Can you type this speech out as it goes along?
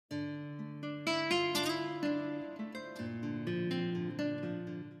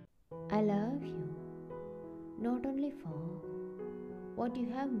I love you not only for what you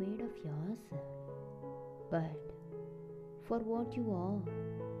have made of yourself, but for what you are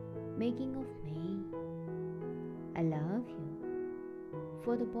making of me. I love you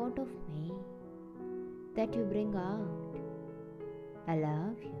for the part of me that you bring out. I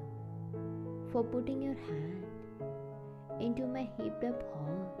love you for putting your hand into my heaped up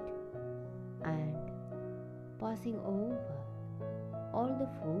heart and passing over all the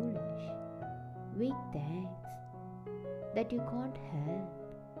foolish, weak things that you can't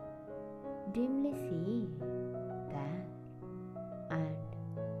help dimly seeing there,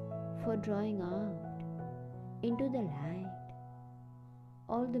 and for drawing out into the light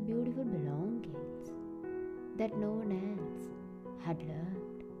all the beautiful belongings that no one else had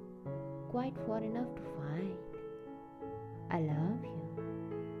looked quite far enough to find. I love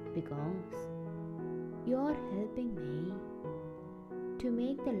you because you are helping me to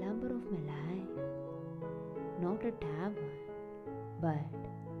make the lumber of my life not a tavern but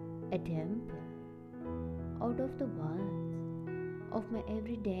a temple out of the words of my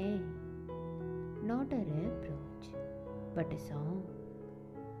everyday, not a reproach but a song.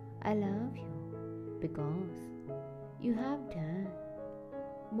 I love you because you have done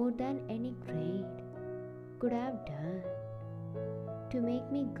more than any grade could have done to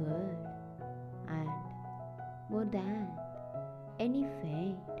make me good, and more than any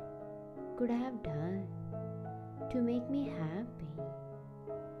fate could have done to make me happy.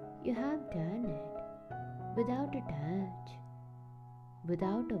 You have done it without a touch,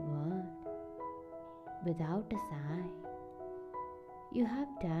 without a word, without a sigh. You have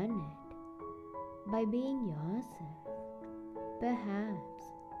done it by being yourself. Perhaps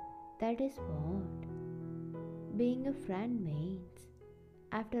that is what being a friend means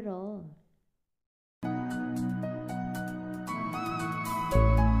after all.